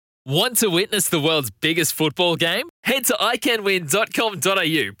Want to witness the world's biggest football game? Head to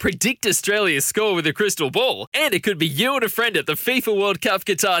iCanWin.com.au, predict Australia's score with a crystal ball, and it could be you and a friend at the FIFA World Cup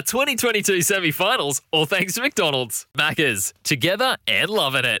Qatar 2022 semi-finals, all thanks to McDonald's. Maccas, together and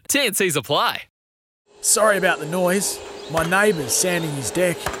loving it. TNCs apply. Sorry about the noise. My neighbour's sanding his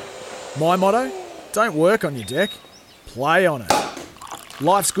deck. My motto? Don't work on your deck, play on it.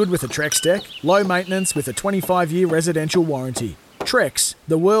 Life's good with a Trex deck. Low maintenance with a 25-year residential warranty. Trex,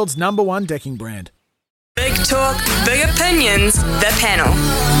 the world's #1 decking brand. Big talk, big opinions, the panel.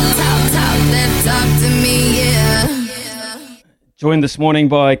 Talk to me, yeah. Joined this morning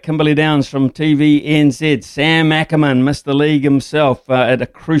by Kimberley Downs from TVNZ, Sam Ackerman, Mr. League himself, at a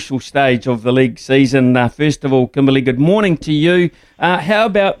crucial stage of the league season. First of all, Kimberley, good morning to you. How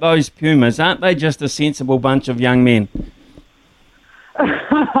about those Pumas? Aren't they just a sensible bunch of young men?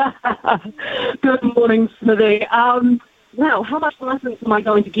 Good morning, Smithy. Wow, how much license am I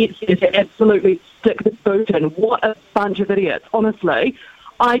going to get here to absolutely stick the boot in? What a bunch of idiots. Honestly,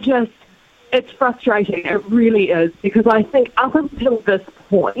 it's frustrating. It really is, because I think up until this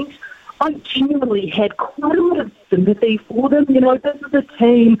point, I genuinely had quite a lot of sympathy for them. You know, this is a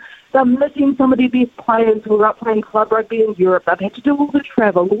team, they're missing some of their best players who are up playing club rugby in Europe. They've had to do all the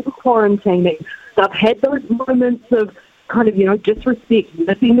travel, all the quarantining. They've had those moments of kind of, disrespect,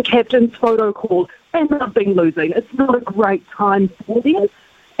 missing the captain's photo call, and they've been losing. It's not a great time for them.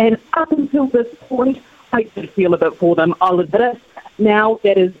 And up until this point, I did feel a bit for them, I'll admit it. Now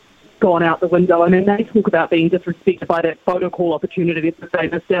that has gone out the window. I mean, they talk about being disrespected by that photo call opportunity that they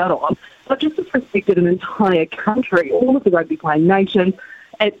missed out on. They've just disrespected an entire country, all of the rugby-playing nations.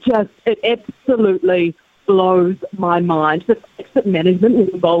 It absolutely blows my mind. The fact that management was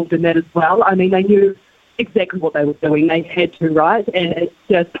involved in that as well. I mean, they knew exactly what they were doing. They had to, right? And it's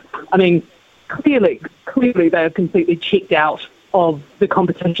just, I mean, clearly they have completely checked out of the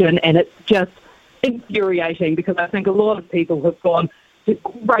competition, and it's just infuriating, because I think a lot of people have gone to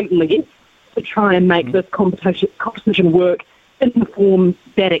great lengths to try and make this competition work in the form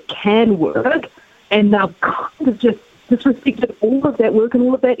that it can work, and they've kind of just disrespected all of that work and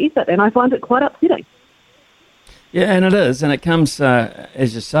all of that effort, and I find it quite upsetting. Yeah, and it is, and it comes,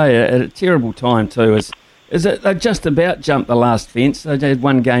 as you say, at a terrible time too. Is it they've just about jumped the last fence? They had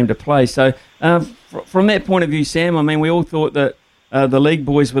one game to play. So from that point of view, Sam, I mean, we all thought that the league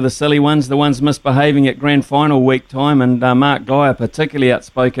boys were the silly ones, the ones misbehaving at grand final week time, and Mark Geyer particularly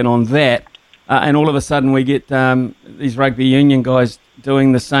outspoken on that. And all of a sudden we get these rugby union guys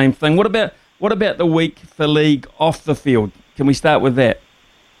doing the same thing. What about the week for league off the field? Can we start with that?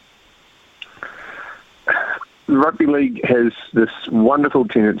 The rugby league has this wonderful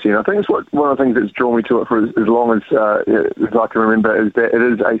tendency, and I think it's one of the things that's drawn me to it for as long as I can remember, is that it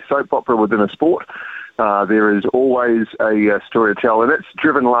is a soap opera within a sport. There is always a story to tell, and it's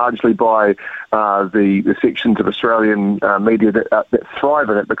driven largely by the sections of Australian media that thrive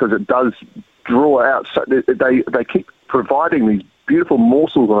in it, because it does draw out. So they keep providing these beautiful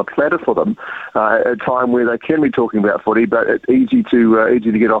morsels on a platter for them at a time where they can be talking about footy, but it's easy to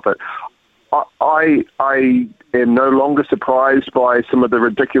get off it. I am no longer surprised by some of the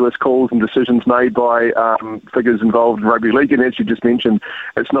ridiculous calls and decisions made by figures involved in rugby league. And as you just mentioned,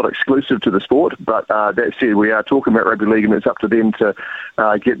 it's not exclusive to the sport. But that said, we are talking about rugby league, and it's up to them to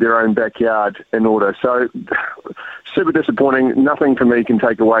get their own backyard in order. So super disappointing. Nothing for me can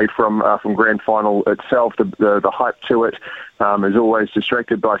take away from grand final itself. The hype to it is always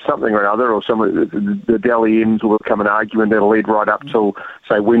distracted by something or another, or some of the Dally M's will become an argument that'll lead right up till,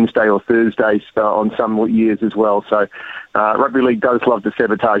 say, Wednesday or Thursday on some years as well. So rugby league does love to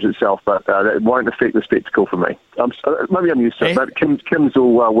sabotage itself, but it won't affect the spectacle for me. Maybe I'm used to it. Maybe Kim's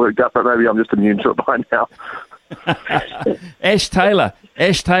all worked up, but maybe I'm just immune to it by now. Ash Taylor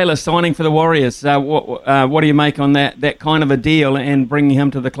signing for the Warriors. What do you make on that kind of a deal and bringing him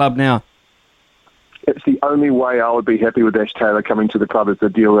to the club now? It's the only way I would be happy with Ash Taylor coming to the club is the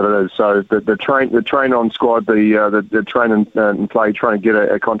deal that it is. So the train on squad, the train and play, trying to get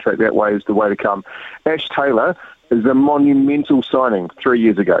a contract that way is the way to come. Ash Taylor is a monumental signing 3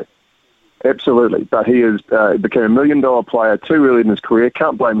 years ago. Absolutely. But he has became $1 million player too early in his career.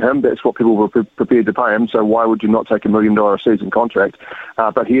 Can't blame him. That's what people were prepared to pay him. So why would you not take $1 million a season contract?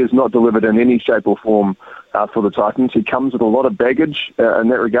 But he has not delivered in any shape or form for the Titans. He comes with a lot of baggage in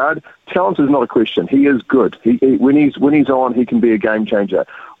that regard. Talent is not a question. He is good. When he's on, he can be a game changer.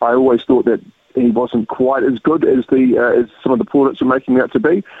 I always thought that he wasn't quite as good as as some of the plaudits are making out to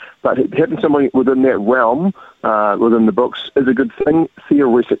be. But having someone within that realm, within the books, is a good thing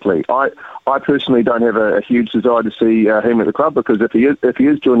theoretically. I personally don't have a huge desire to see him at the club, because if he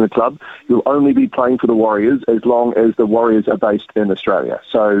is joining the club, he'll only be playing for the Warriors as long as the Warriors are based in Australia.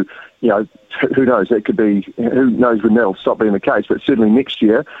 So, who knows? It could be. Who knows when that'll stop being the case? But certainly next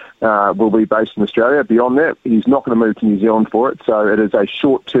year will be based in Australia. Beyond that, he's not going to move to New Zealand for it. So it is a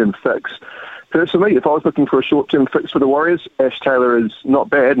short-term fix. Personally, if I was looking for a short-term fix for the Warriors, Ash Taylor is not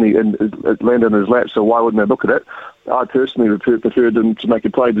bad, and it landed in his lap, so why wouldn't they look at it? I personally would prefer them to make a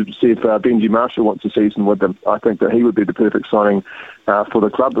play to see if Benji Marshall wants a season with them. I think that he would be the perfect signing for the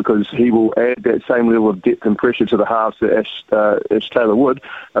club, because he will add that same level of depth and pressure to the halves that Ash Taylor would,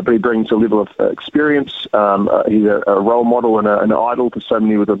 but he brings a level of experience. He's a role model and an idol for so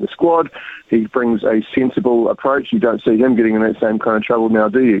many within the squad. He brings a sensible approach. You don't see him getting in that same kind of trouble now,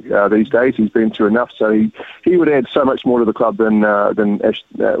 do you? These days, he's been through enough, so he would add so much more to the club than Ash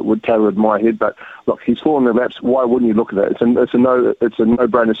would Taylor in my head. But look, he's fallen in their laps. Why wouldn't you look at that? It's a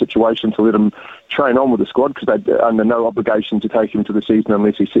no-brainer situation to let him train on with the squad, because they're under no obligation to take him to the season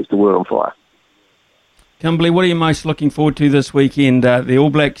unless he sets the world on fire. Kimberly, what are you most looking forward to this weekend? The All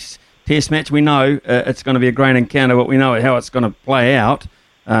Blacks Test match, we know it's going to be a great encounter, but we know how it's going to play out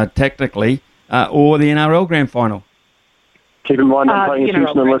tactically, or the NRL Grand Final. Keep in mind, I'm paying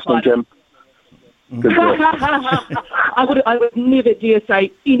attention and listening, Jim. Good work. I would never dare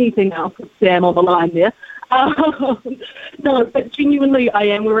say anything else with Sam on the line there. No, but genuinely, I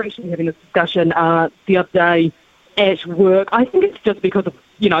am. We were actually having this discussion the other day at work. I think it's just because of,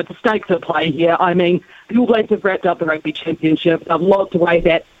 the stakes at play here. I mean, the All Blacks have wrapped up the Rugby Championship. They've lost away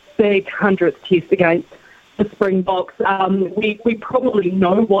that big 100th test against the Springboks. We probably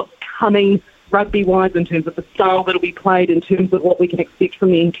know what's coming rugby-wise in terms of the style that'll be played, in terms of what we can expect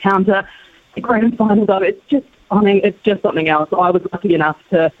from the encounter. The grand final, though, it's just something else. I was lucky enough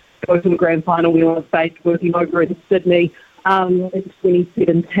to go to the grand final when I was based working over in Sydney in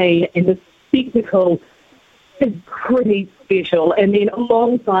 2017, and the spectacle is pretty special. And then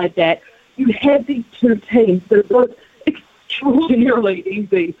alongside that, you have these two teams that are both extraordinarily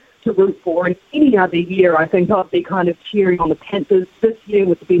easy to root for. And any other year, I think I'd be kind of cheering on the Panthers. This year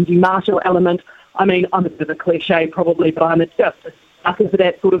with the Benji Marshall element, I mean, I'm a bit of a cliche probably, but I'm just a sucker for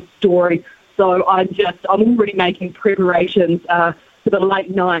that sort of story. So I'm already making preparations for the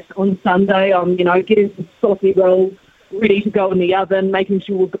late night on Sunday. I'm, getting some saucy rolls ready to go in the oven, making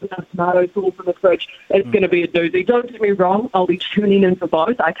sure we've got enough tomato sauce in the fridge. It's going to be a doozy. Don't get me wrong, I'll be tuning in for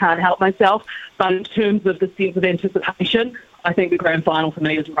both. I can't help myself. But in terms of the sense of anticipation, I think the grand final for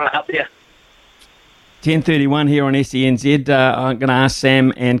me is right up there. 10:31 here on SENZ. I'm going to ask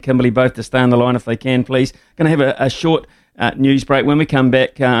Sam and Kimberly both to stay on the line if they can, please. Going to have a short news break. When we come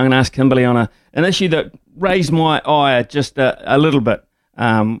back, I'm going to ask Kimberly on an issue that raised my ire just a little bit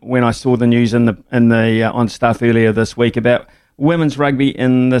when I saw the news on Stuff earlier this week about women's rugby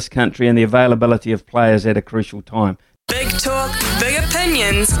in this country and the availability of players at a crucial time. Big talk, big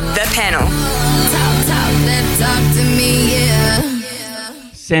opinions, the panel. Talk to me, yeah.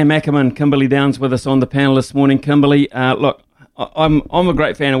 Sam Ackerman, Kimberly Downs with us on the panel this morning. Kimberly, look, I'm a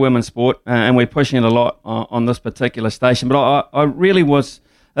great fan of women's sport, and we're pushing it a lot on this particular station, but I really was...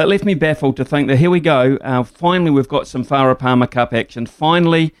 It left me baffled to think that here we go, finally we've got some Farah Palmer Cup action,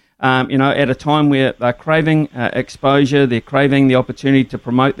 finally, at a time where they're craving exposure, they're craving the opportunity to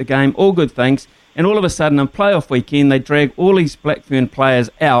promote the game, all good things, and all of a sudden on playoff weekend they drag all these Blackfern players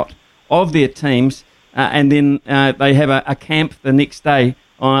out of their teams, and then they have a camp the next day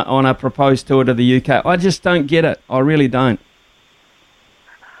on a proposed tour to the UK. I just don't get it. I really don't.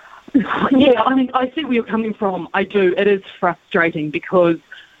 Yeah, I mean, I see where you're coming from. I do. It is frustrating because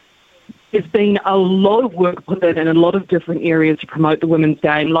there's been a lot of work put in a lot of different areas to promote the women's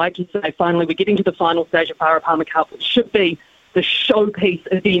game. Like you say, finally we're getting to the final stage of Farah Palmer Cup, which should be the showpiece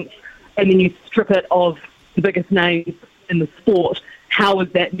event, and then you strip it of the biggest names in the sport. How is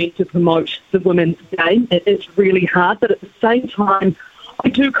that meant to promote the women's game? It is really hard, but at the same time, I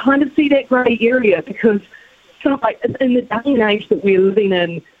do kind of see that grey area because sort of like in the day and age that we're living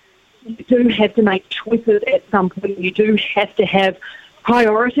in, you do have to make choices at some point. You do have to have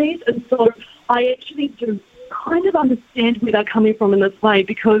priorities. And so I actually do kind of understand where they're coming from in this way,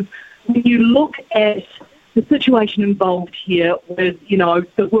 because when you look at the situation involved here with,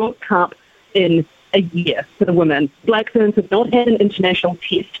 the World Cup in a year for the women, Black Ferns have not had an international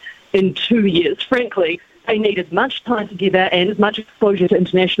test in 2 years. Frankly, they need as much time together and as much exposure to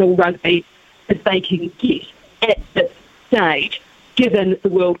international rugby as they can get at this stage, given the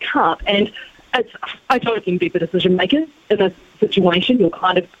World Cup. And I don't envy the decision makers in this situation. You're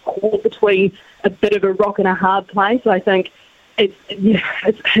kind of caught between a bit of a rock and a hard place. I think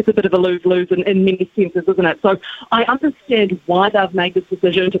it's a bit of a lose-lose in many senses, isn't it? So I understand why they've made this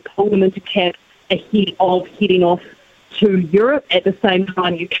decision to pull them into camp ahead of heading off to Europe. At the same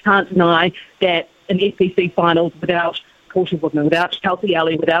time, you can't deny that an SEC finals without Portia Woodman, without Chelsea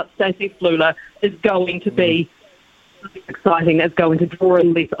Alley, without Stacey Flula is going to be exciting. It's going to draw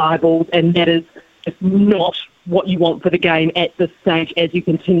in less eyeballs, and that is just not what you want for the game at this stage as you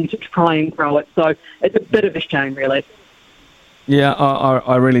continue to try and grow it. So it's a bit of a shame, really. Yeah,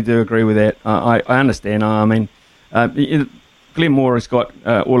 I really do agree with that. I understand. I mean, Glenn Moore has got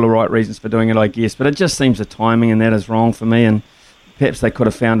all the right reasons for doing it, I guess, but it just seems the timing and that is wrong for me, and perhaps they could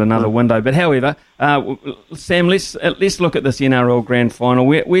have found another window. But however, Sam, let's look at this NRL Grand Final.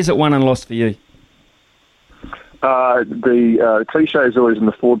 Where's it won and lost for you? The cliche is always in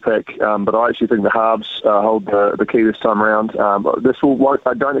the forward pack, but I actually think the halves hold the key this time around.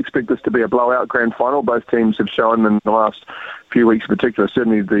 I don't expect this to be a blowout grand final. Both teams have shown in the last few weeks in particular,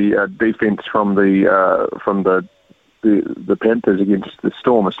 certainly the defence from the Panthers against the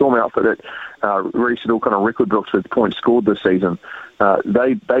Storm, a Storm outfit that reached all kind of record books with points scored this season.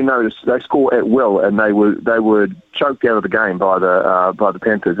 They score at will, and they were choked out of the game by the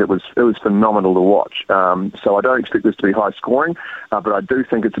Panthers. It was phenomenal to watch. So I don't expect this to be high scoring, but I do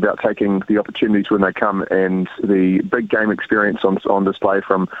think it's about taking the opportunities when they come, and the big game experience on display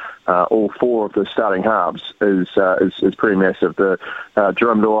from all four of the starting halves is pretty massive. The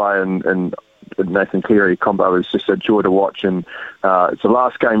Jerome Luai and Nathan Cleary combo is just a joy to watch, and it's the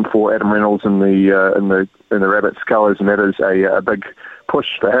last game for Adam Reynolds in the Rabbits colours, and that is a big push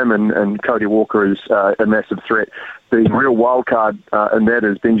for him. And Cody Walker is a massive threat. The real wild card in that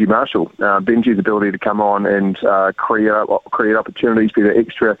is Benji Marshall. Benji's ability to come on and create opportunities, be the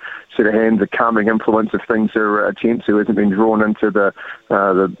extra set of hands, the calming influence if things are tense, who hasn't been drawn into the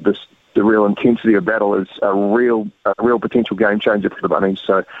real intensity of battle, is a real potential game changer for the Bunnies.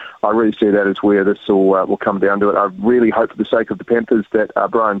 So I really see that as where this will come down to it. I really hope, for the sake of the Panthers, that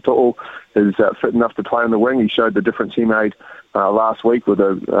Brian To'o is fit enough to play on the wing. He showed the difference he made last week with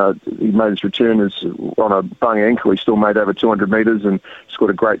he made his return on a bung ankle. He still made over 200 metres and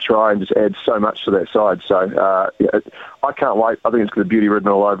scored a great try and just adds so much to that side. So I can't wait. I think it's got a beauty written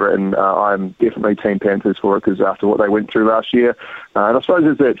all over it, and I'm definitely Team Panthers for it, because after what they went through last year, and I suppose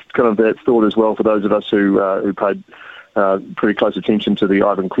there's that thought as well for those of us who paid pretty close attention to the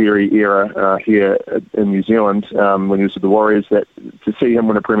Ivan Cleary era here in New Zealand when he was with the Warriors, that to see him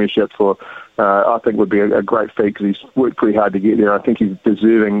win a premiership I think would be a great feat, because he's worked pretty hard to get there. I think he's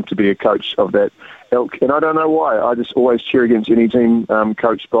deserving to be a coach of that ilk, and I don't know why. I just always cheer against any team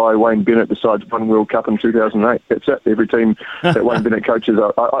coached by Wayne Bennett besides one World Cup in 2008. That's it. Every team that Wayne Bennett coaches,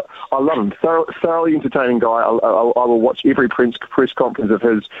 I love him. Thoroughly entertaining guy. I will watch every press conference of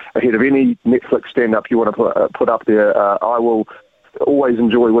his ahead of any Netflix stand-up you want to put up there. I will always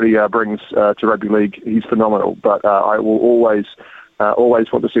enjoy what he brings to rugby league. He's phenomenal, but I will always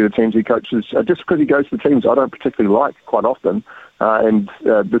want to see the teams he coaches, just because he goes to the teams I don't particularly like quite often, and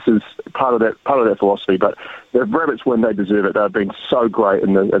this is part of that philosophy. But the Rabbits win, they deserve it. They've been so great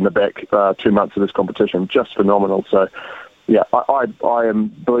in the back 2 months of this competition, just phenomenal. So yeah, I am,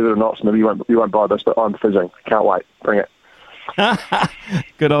 believe it or not, maybe you won't buy this, but I'm fizzing. Can't wait. Bring it.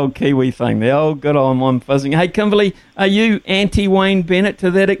 Good old Kiwi thing there. Oh, good old I'm fizzing. Hey, Kimberley, are you anti-Wayne Bennett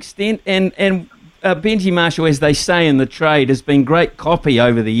to that extent? And Benji Marshall, as they say in the trade, has been great copy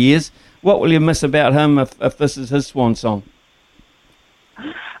over the years. What will you miss about him if this is his swan song?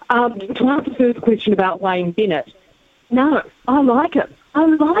 To answer the first question about Wayne Bennett, no, I like him. I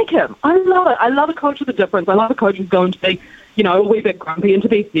love it. I love a coach with a difference. I love a coach who's going to be, a wee bit grumpy. And to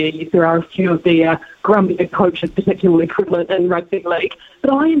be fair, yes, there are a few of the grumpy coaches particularly prevalent in rugby league.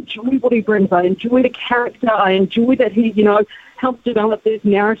 But I enjoy what he brings. I enjoy the character. I enjoy that he, helps develop this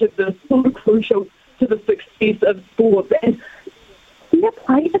narrative that is so crucial to the success of sports. And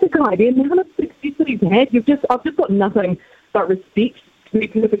play for the guy. The amount of success that he's had, I've just got nothing but respect, to be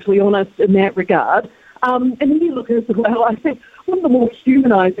perfectly honest, in that regard. And then you look as well, I think one of the more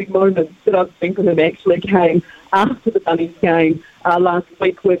humanising moments that I've seen from him actually came after the Bunnies game last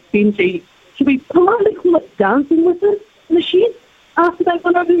week, with Benji, should we politely call it dancing with him in the shed after they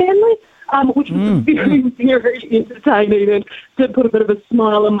won over Manly? Which was very, very entertaining and did put a bit of a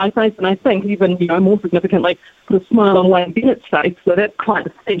smile on my face, and I think even, more significantly, put a smile on Wayne Bennett's face, so that's quite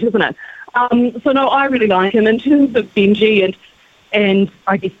a stage, isn't it? So no, I really like him. In terms of Benji and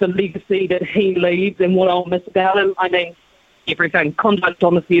I guess the legacy that he leaves and what I'll miss about him, I mean, everything. Conduct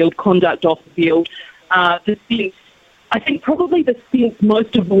on the field, conduct off the field. The sense, I think probably the sense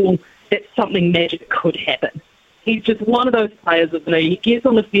most of all that something magic could happen. he's just one of those players, isn't he? He gets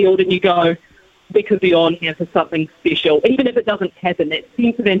on the field and you go, we could be on here for something special. Even if it doesn't happen, that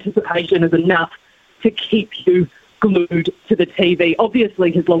sense of anticipation is enough to keep you glued to the TV.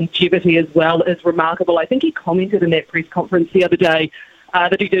 Obviously, his longevity as well is remarkable. I think he commented in that press conference the other day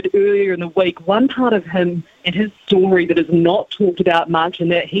that he did earlier in the week, one part of him and his story that is not talked about much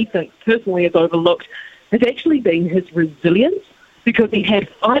and that he thinks personally is overlooked has actually been his resilience, because he had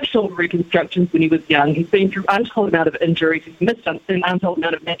 5 shoulder reconstructions when he was young. He's been through untold amount of injuries. He's missed an untold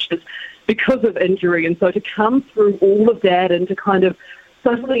amount of matches because of injury. And so to come through all of that and to kind of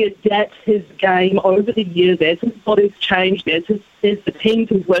suddenly adapt his game over the years as his body's changed, as the teams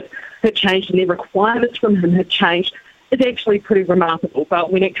he's with had changed and their requirements from him had changed, is actually pretty remarkable.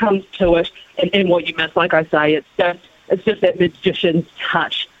 But when it comes to it and what you miss, like I say, it's just that magician's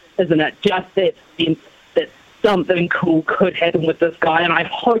touch, isn't it? Just that sense that something cool could happen with this guy, and I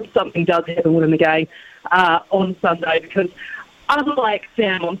hope something does happen with him again on Sunday, because unlike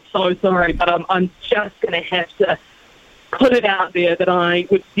Sam, I'm so sorry, but I'm just going to have to put it out there that I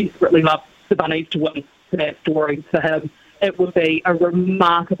would desperately love the Bunnies to win for that story for him. It would be a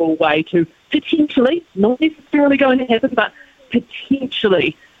remarkable way to potentially, not necessarily going to happen, but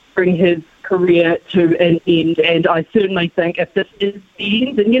potentially bring his career to an end. And I certainly think if this is the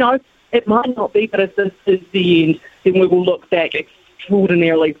end, and, you know, it might not be, but if this is the end, then we will look back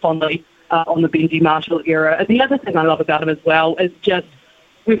extraordinarily fondly on the Benji Marshall era. And the other thing I love about him as well is just,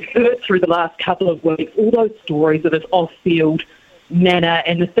 we've heard through the last couple of weeks all those stories of his off-field manner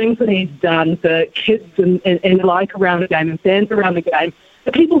and the things that he's done for kids and like around the game and fans around the game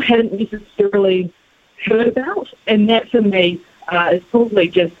that people hadn't necessarily heard about. And that, for me, is probably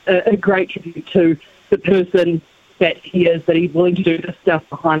just a great tribute to the person that he is, that he's willing to do this stuff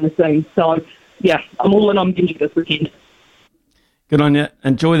behind the scenes. So, yeah, I'm all in on Benji this weekend. Good on you.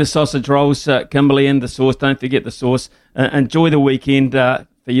 Enjoy the sausage rolls, Kimberley, and the sauce. Don't forget the sauce. Enjoy the weekend for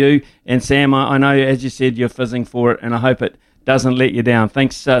you. And Sam, I know, as you said, you're fizzing for it, and I hope it doesn't let you down.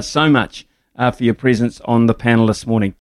 Thanks so much for your presence on the panel this morning.